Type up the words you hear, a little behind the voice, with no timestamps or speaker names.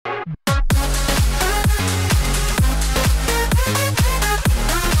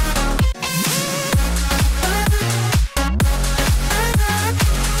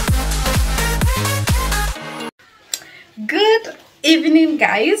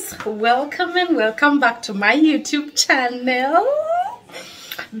guys, welcome and welcome back to my YouTube channel.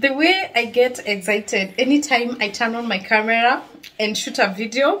 The way I get excited anytime I turn on my camera and shoot a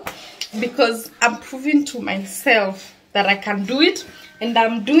video, because I'm proving to myself that I can do it, and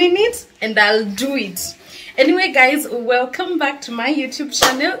I'm doing it, and I'll do it. Anyway guys, welcome back to my YouTube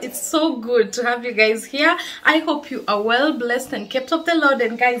channel. It's so good to have you guys here. I hope you are well blessed and kept of the Lord.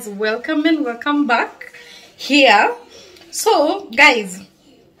 And guys, welcome and welcome back here. So guys,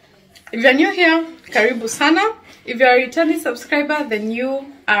 if you're new here, karibu sana. If you're a returning subscriber, then you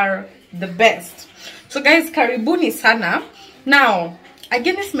are the best. So guys, karibuni sana. Now,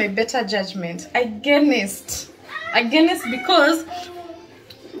 against my better judgment, against because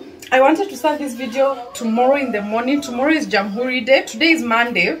I wanted to start this video tomorrow in the morning. Tomorrow is Jamhuri Day. Today is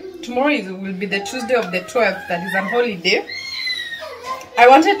Monday. Tomorrow will be the Tuesday of the 12th. That is a holiday. I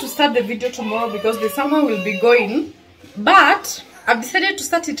wanted to start the video tomorrow because the summer will be going. But I've decided to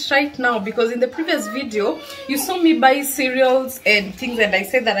start it right now because in the previous video, you saw me buy cereals and things, and I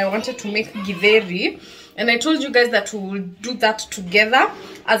said that I wanted to make githeri. And I told you guys that we will do that together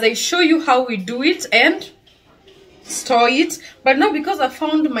as I show you how we do it and store it. But now, because I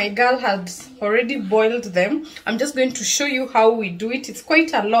found my girl had already boiled them, I'm just going to show you how we do it. It's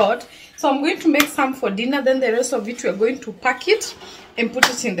quite a lot, so I'm going to make some for dinner, then the rest of it we're going to pack it and put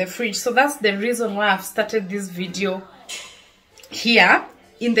it in the fridge. So that's the reason why I've started this video here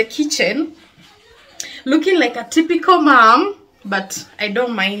in the kitchen, looking like a typical mom, but I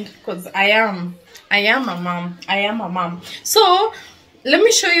don't mind because I am a mom. So let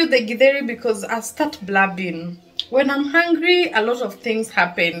me show you the githeri because I start blabbing. When I'm hungry, a lot of things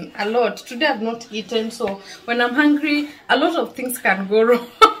happen. A lot. Today I've not eaten, so when I'm hungry, a lot of things can go wrong.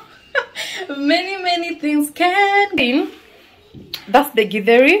 many things can be. That's the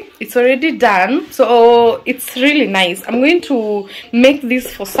githeri. It's already done, so it's really nice. I'm going to make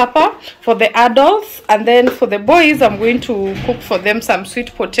this for supper for the adults, and then for the boys I'm going to cook for them some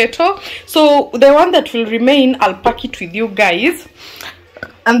sweet potato. So the one that will remain, I'll pack it with you guys.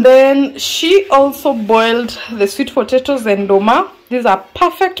 And then she also boiled the sweet potatoes and ndoma. These are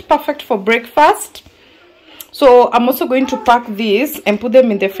perfect for breakfast. So I'm also going to pack these and put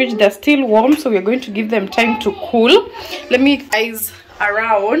them in the fridge. They're still warm, so we're going to give them time to cool. Let me guys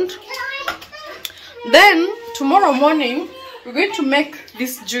around. Then tomorrow morning we're going to make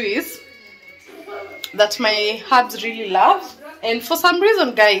this juice that my herbs really love. And for some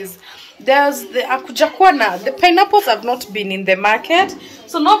reason, guys, there's the akujakwana. The pineapples have not been in the market,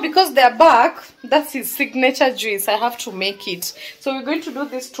 so now because they're back, that's his signature juice. I have to make it. So we're going to do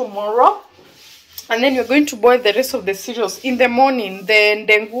this tomorrow. And then we're going to boil the rest of the cereals in the morning. The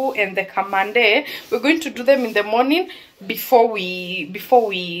ndengu and the kamande, we're going to do them in the morning before we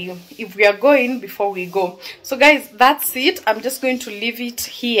go. So guys, that's it. I'm just going to leave it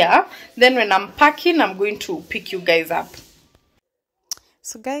here. Then when I'm packing, I'm going to pick you guys up.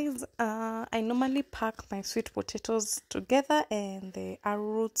 So guys, I normally pack my sweet potatoes together and the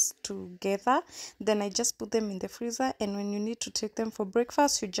arrowroots together. Then I just put them in the freezer, and when you need to take them for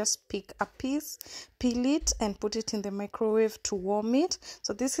breakfast, you just pick a piece, peel it, and put it in the microwave to warm it.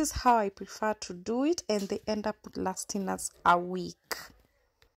 So this is how I prefer to do it, and they end up lasting us a week.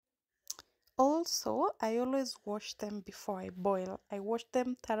 Also, I always wash them before I boil. I wash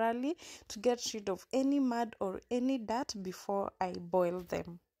them thoroughly to get rid of any mud or any dirt before I boil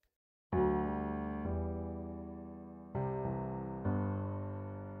them.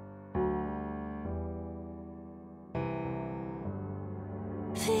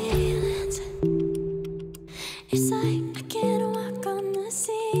 Feelings, it's like I can't walk on the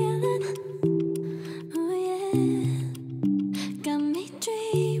ceiling. Oh yeah, got me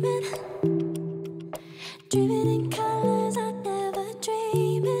dreaming in colors I never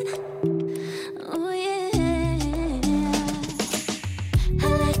dreamed. Oh yeah, I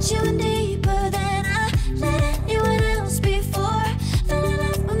let you in deeper than I let anyone else before. Fell in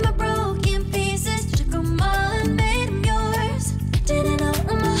love with my broken pieces, took them all and made them yours. Didn't know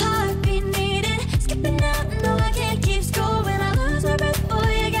what my heartbeat needed, skipping out, no I can't keep score. When I lose my breath, boy,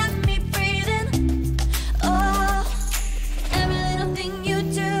 you got me breathing. Oh, every little thing you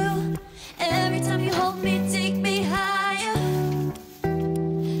do, every time you hold me, take me higher,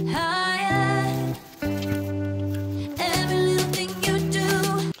 higher. Every little thing you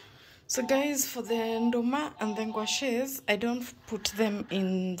do. So guys, for the ndoma and the ngwashes, I don't put them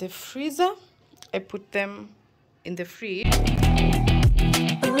in the freezer. I put them in the fridge.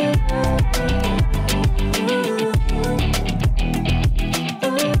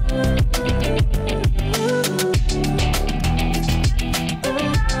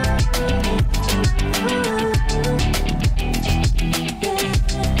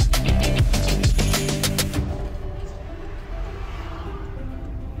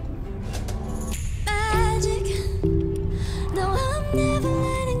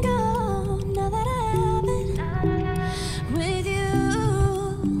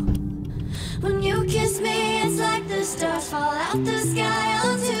 out the sky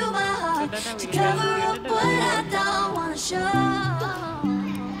onto my heart to cover up what I don't wanna show.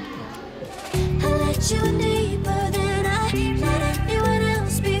 I let you in deeper than I let anyone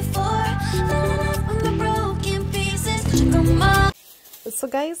else before. Filling up with my broken pieces. So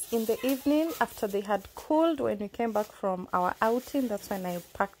guys, in the evening after they had cooled, when we came back from our outing, that's when I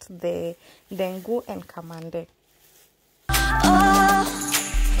packed the dengu and kamande. Oh,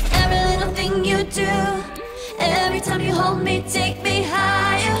 every little thing you do, every time you hold me, take me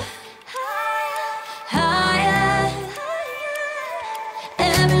higher, higher, higher.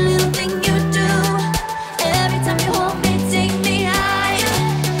 Every little thing you do, every time you hold me, take me higher,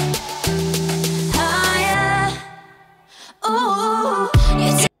 higher. Oh,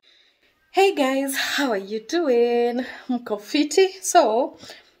 Hey guys, how are you doing? Mko fiti? So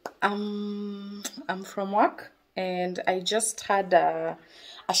I'm from work and I just had a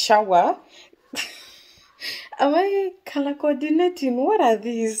shower. Am I color coordinating? What are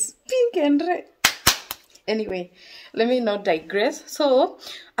these? Pink and red. Anyway, let me not digress. So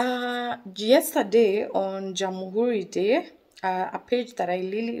yesterday on Jamhuri Day, a page that I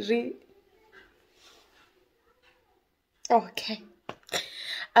really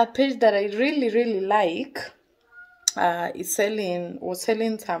a page that I really like was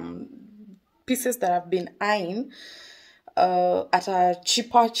selling some pieces that I've been eyeing at a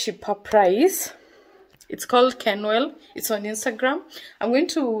cheaper price. It's called Kenwell. It's on Instagram. I'm going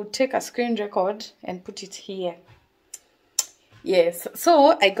to take a screen record and put it here. Yes,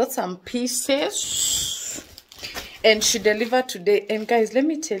 so I got some pieces and she delivered today. And guys, let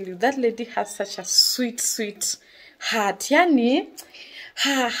me tell you, that lady has such a sweet heart. Yani,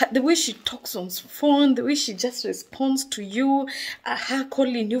 the way she talks on phone, the way she just responds to you, her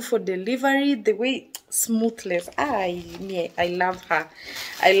calling you for delivery, the way smoothness. I love her.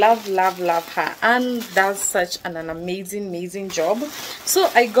 I love her, and does such an amazing job. So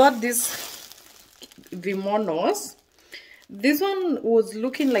I got these Kimonos. This one was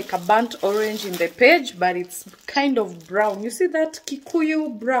looking like a burnt orange in the page, but it's kind of brown. You see that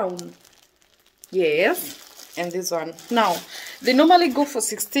Kikuyu brown? Yes. And this one, now they normally go for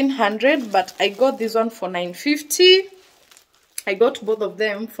 1600, but I got this one for 950. I got both of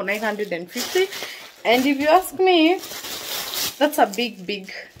them for 950, and if you ask me, that's a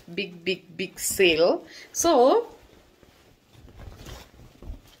big sale. So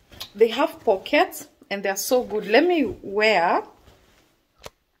they have pockets and they're so good. Let me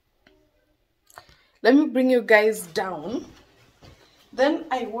bring you guys down, then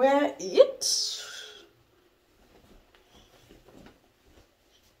I wear it.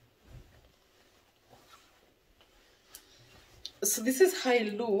 So this is how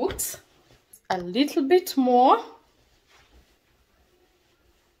it looks. A little bit more.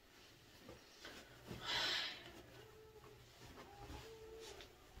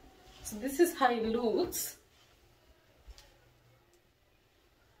 So this is how it looks.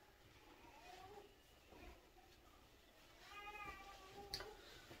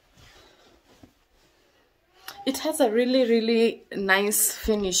 It has a really nice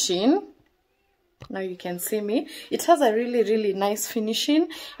finishing. Now you can see me. It has a really nice finishing,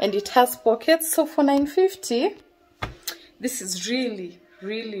 and it has pockets. So for 950, this is really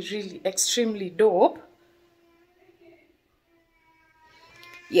extremely dope.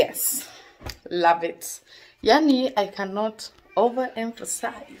 Yes, love it. Yani, I cannot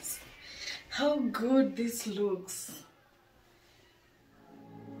overemphasize how good this looks.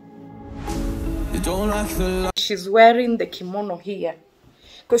 You don't like the light. She's wearing the kimono here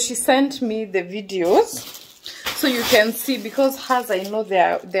because she sent me the videos, so you can see, because hers, I know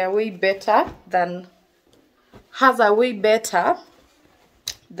they're way better than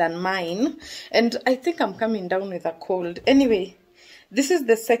mine, and I think I'm coming down with a cold. Anyway, this is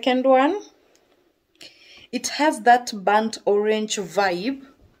the second one. It has that burnt orange vibe.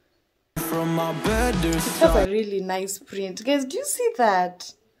 From my bed, It has a really nice print. Guys, do you see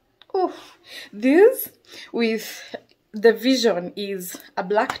that? Oh, this with the vision is a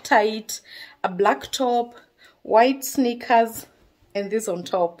black tight, a black top, white sneakers, and this on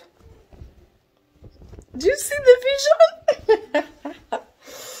top. Do you see the vision? God.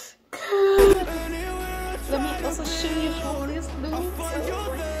 Let me also show you how this looks.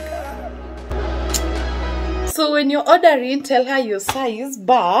 So when you're ordering, tell her your size,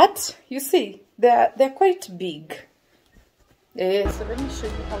 but you see, they're quite big. Yeah, so let me show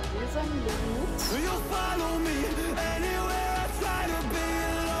you how this one looks. you follow me anywhere I try to be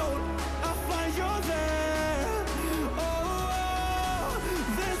alone. I find you there. Oh,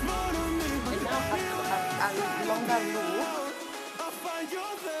 there's more to me. And now a longer look. I find you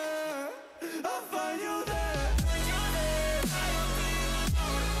there. I find you there.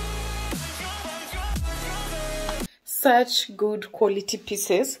 such good quality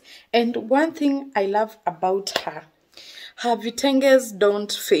pieces. And one thing I love about her vitenges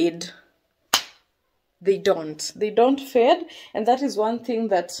don't fade. They don't fade, and that is one thing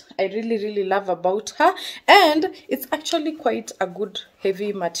that I really love about her. And it's actually quite a good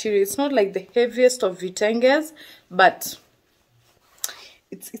heavy material. It's not like the heaviest of vitenges, but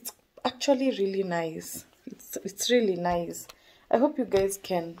it's actually really nice. It's really nice. I hope you guys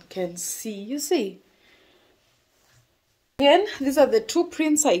can see. You see, again, these are the two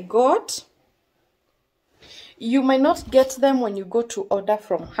prints I got. You might not get them when you go to order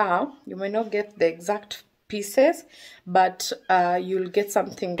from her. You might not get the exact pieces, but you'll get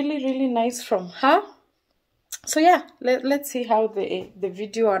something really nice from her. So yeah, let's see how the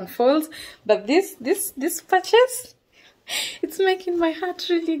video unfolds. But this purchase, it's making my heart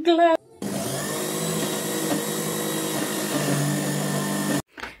really glad.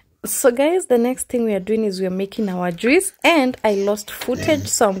 So guys, the next thing we are doing is we are making our juice, and I lost footage,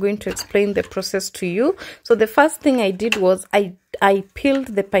 so I'm going to explain the process to you. So the first thing I did was I peeled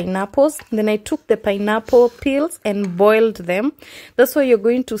the pineapples, then I took the pineapple peels and boiled them. That's why you're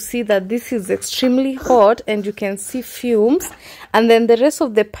going to see that this is extremely hot and you can see fumes. And then the rest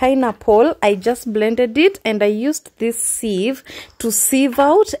of the pineapple, I just blended it, and I used this sieve to sieve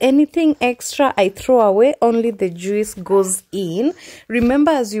out anything extra I throw away. Only the juice goes in.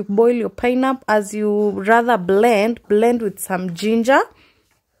 Remember, as you boil your pineapple, as you rather blend with some ginger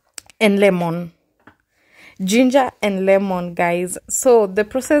and lemon. Ginger and lemon, guys. So the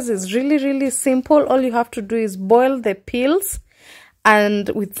process is really simple. All you have to do is boil the peels and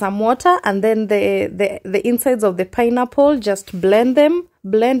with some water, and then the insides of the pineapple, just blend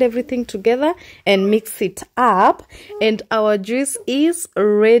everything together and mix it up, and our juice is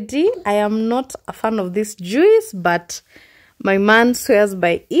ready. I am not a fan of this juice, but my man swears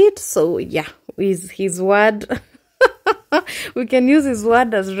by it, so yeah, is his word. We can use his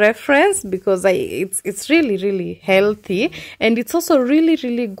word as reference, because it's really healthy, and it's also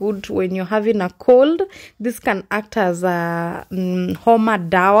really good when you're having a cold. This can act as a homa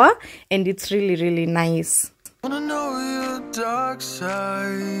dawa, and it's really nice. I wanna know your dark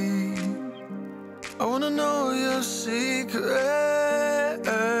side. I wanna know your secret.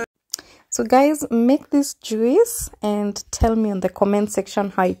 So guys, make this juice and tell me in the comment section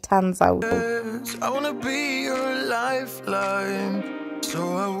how it turns out. I wanna be your lifeline.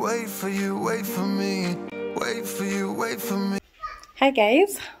 So I wait for you, wait for me. Wait for you, wait for me. Hi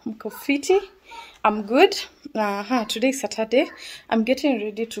guys, I'm Kofiti. I'm good. Today is Saturday. I'm getting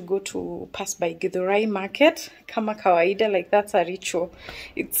ready to go to pass by Githurai market. Kama kawaida, like that's a ritual.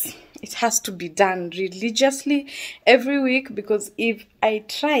 It has to be done religiously every week, because if I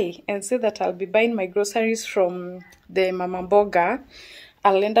try and say that I'll be buying my groceries from the Mama Mboga,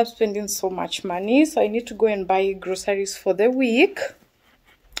 I'll end up spending so much money. So I need to go and buy groceries for the week.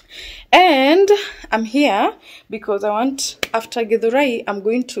 And I'm here because I want, after Githurai, I'm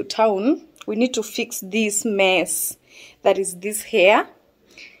going to town. We need to fix this mess that is this hair.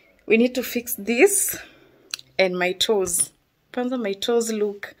 We need to fix this, and my toes. Panza, my toes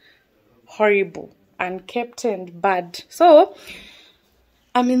look horrible, unkempt and bad. So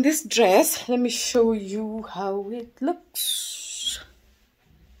I'm in this dress. Let me show you how it looks.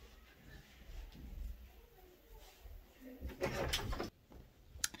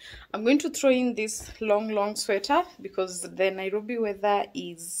 I'm going to throw in this long sweater because the Nairobi weather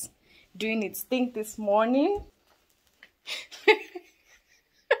is doing its thing this morning.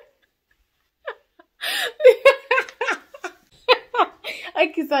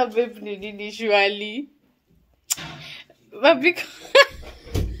 Akisa babe nini surely. But because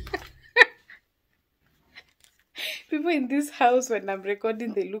people in this house, when I'm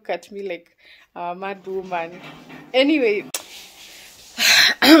recording, they look at me like a mad woman. Anyway,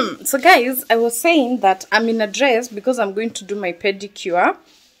 so guys, I was saying that I'm in a dress because I'm going to do my pedicure,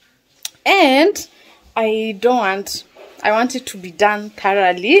 and I want it to be done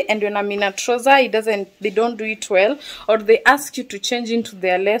thoroughly. And when I'm in a trouser, they don't do it well, or they ask you to change into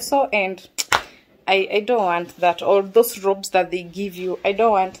their lesso, and I don't want that, or those robes that they give you. I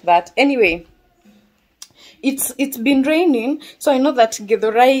don't want that. Anyway, it's been raining, so I know that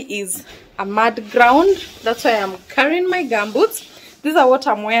Githurai is a mud ground. That's why I'm carrying my gumboots. These are what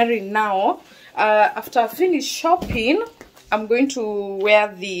I'm wearing now. After I finish shopping, I'm going to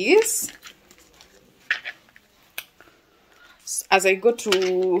wear these as I go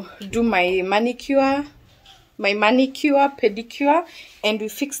to do my manicure, pedicure, and we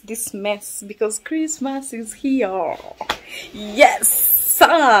fix this mess because Christmas is here. Yes,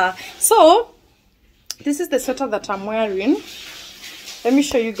 sir. So this is the sweater that I'm wearing. Let me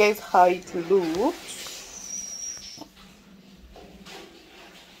show you guys how it looks.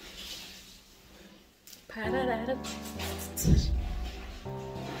 You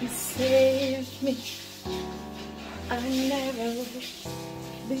saved me. I'll never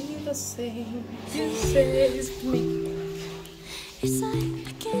be the same. You saved me. It's like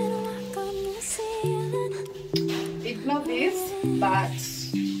I can't walk on the ceiling. Ignore this, but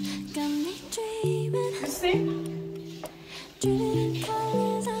Got me dreaming, you see, dreaming in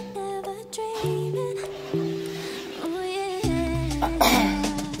colors I never dreamed. Oh yeah.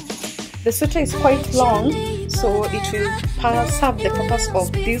 the sweater is quite long, so it will serve the purpose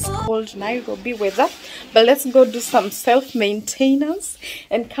of this cold Nairobi weather. But let's go do some self-maintenance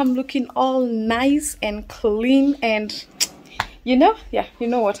and come looking all nice and clean, and you know, yeah, you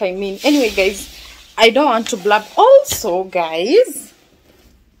know what I mean. Anyway guys, I don't want to blab. Also guys,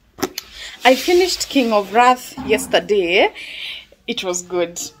 I finished King of Wrath yesterday. It was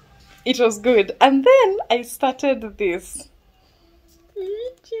good. It was good. And then I started this.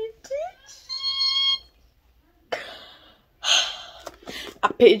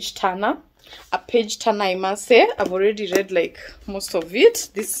 A page turner. A page turner, I must say. I've already read like most of it.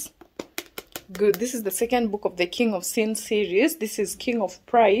 This good. This is the second book of the King of Sin series. This is King of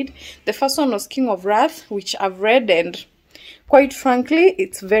Pride. The first one was King of Wrath, which I've read, and quite frankly,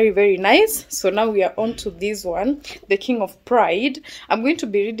 it's very, very nice. So now we are on to this one, the King of Pride. I'm going to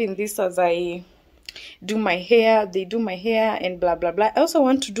be reading this as I do my hair. They do my hair and blah blah blah. I also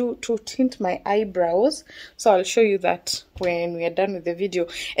want to tint my eyebrows, so I'll show you that when we are done with the video.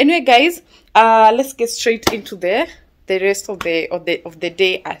 Anyway guys, let's get straight into the rest of the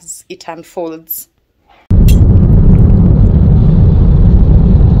day as it unfolds.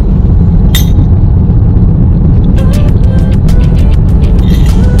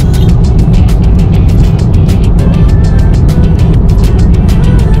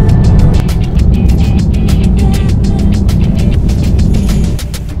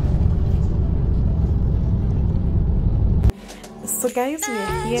 So guys, we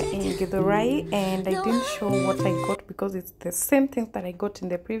are here in Githurai, and I didn't show what I got because it's the same thing that I got in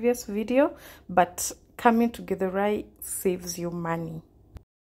the previous video, but coming to Githurai saves you money.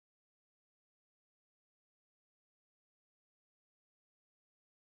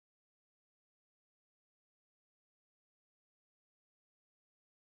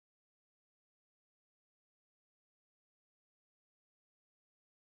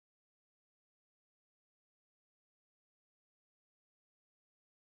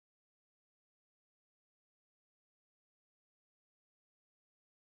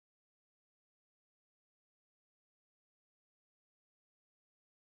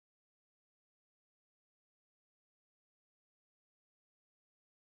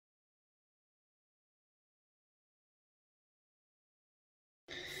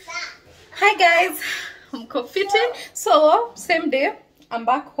 Hi guys, I'm Kofiti. So same day, I'm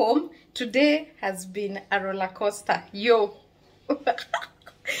back home. Today has been a roller coaster. Yo.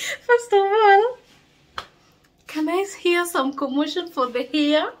 First of all, can I hear some commotion for the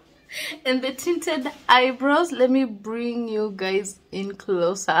hair and the tinted eyebrows? Let me bring you guys in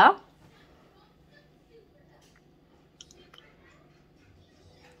closer.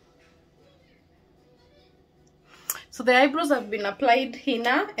 So the eyebrows have been applied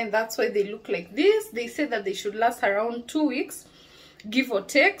henna, and that's why they look like this. They say that they should last around 2 weeks, give or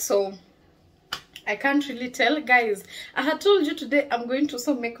take. So I can't really tell. Guys, I had told you today I'm going to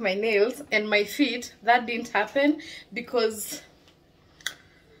also make my nails and my feet. That didn't happen because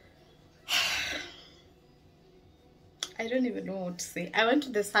I don't even know what to say. I went to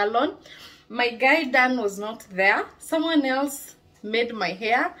the salon. My guy Dan was not there. Someone else made my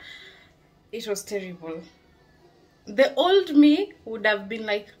hair. It was terrible. The old me would have been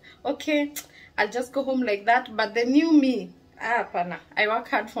like, okay, I'll just go home like that. But the new me, pana, I work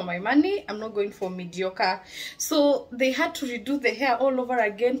hard for my money. I'm not going for mediocre. So they had to redo the hair all over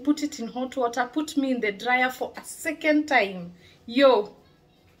again, put it in hot water, put me in the dryer for a second time. Yo.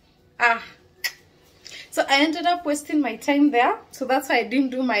 So I ended up wasting my time there. So that's why I didn't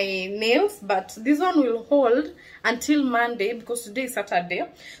do my nails. But this one will hold until Monday because today is Saturday.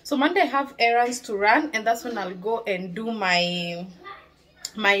 So Monday I have errands to run, and that's when I'll go and do my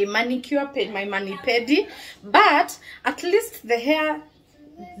manicure, my mani-pedi. But at least the hair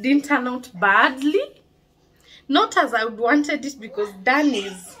didn't turn out badly. Not as I would wanted it, because Dan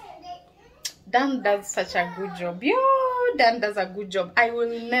does such a good job. Yo, Dan does a good job. I will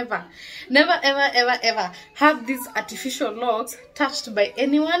never ever have these artificial locks touched by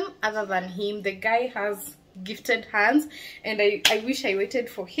anyone other than him. The guy has gifted hands, and I wish I waited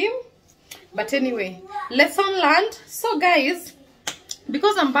for him. But anyway, lesson learned. So guys,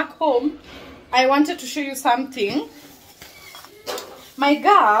 because I'm back home, I wanted to show you something. My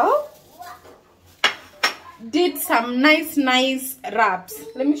girl did some nice wraps.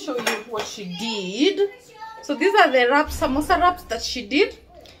 Let me show you what she did. So these are the wraps, samosa wraps that she did.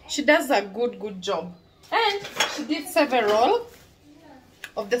 She does a good job. And she did several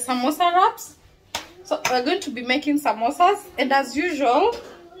of the samosa wraps. So we're going to be making samosas, and as usual,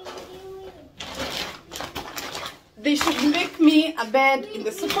 they should make me a bed in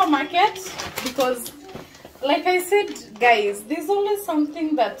the supermarket, because like I said, guys, there's always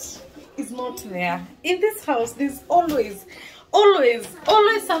something that is not there. In this house, there's always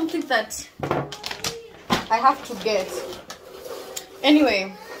something that I have to get.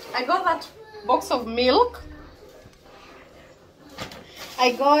 Anyway, I got that box of milk.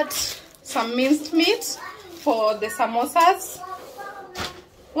 I got some minced meat for the samosas.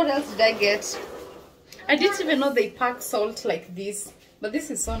 What else did I get? I didn't even know they pack salt like this, but this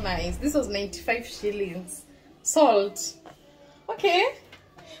is so nice. This was 95 shillings. Salt. Okay,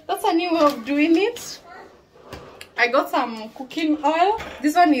 that's a new way of doing it. I got some cooking oil.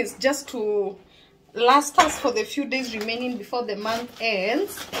 This one is just to last us for the few days remaining before the month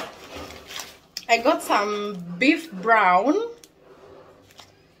ends. I got some beef brown.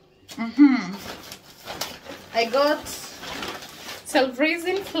 I got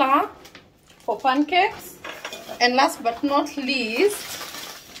self-raising flour for pancakes, and last but not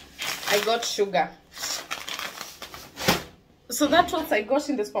least, I got sugar. So that's what I got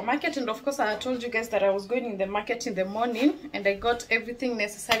in the supermarket, and of course I told you guys that I was going in the market in the morning, and I got everything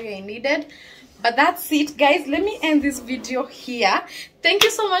necessary I needed. But that's it, guys. Let me end this video here. Thank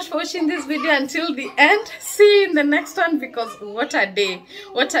you so much for watching this video until the end. See you in the next one, because what a day,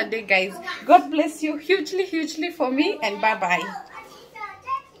 guys. God bless you hugely for me, and bye bye.